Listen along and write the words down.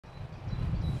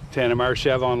Tanimar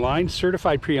Chev Online,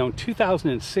 certified pre-owned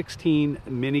 2016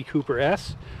 Mini Cooper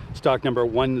S, stock number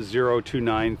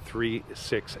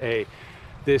 102936A.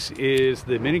 This is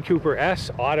the Mini Cooper S,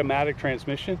 automatic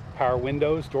transmission, power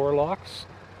windows, door locks,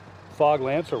 fog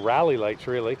lamps, or rally lights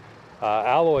really,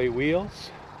 alloy wheels,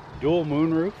 dual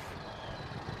moonroof.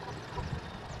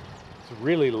 It's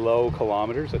really low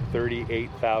kilometers at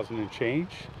 38,000 and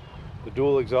change. The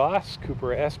dual exhaust,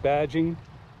 Cooper S badging.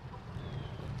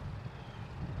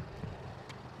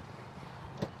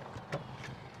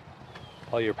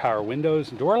 All your power windows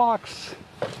and door locks,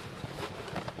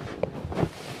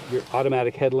 your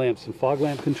automatic headlamps and fog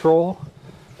lamp control,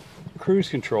 cruise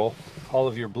control, all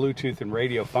of your Bluetooth and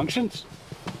radio functions.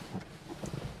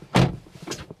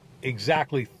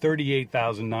 Exactly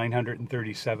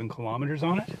 38,937 kilometers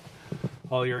on it.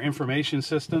 All your information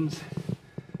systems,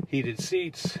 heated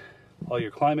seats, all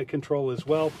your climate control as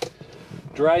well,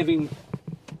 driving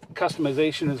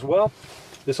customization as well.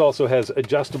 This also has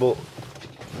adjustable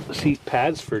seat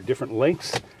pads for different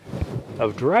lengths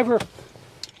of driver,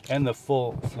 and the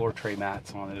full floor tray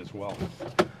mats on it as well,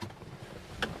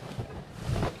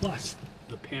 plus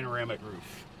the panoramic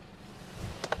roof.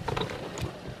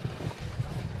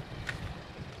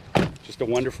 Just a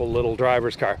wonderful little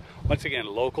driver's car. Once again,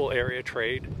 local area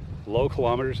trade, low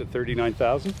kilometers at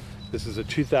 39,000. This is a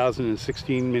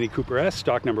 2016 Mini Cooper S,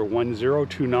 stock number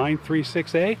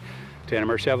 102936A.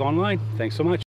 Tanimar Chev Online. Thanks so much.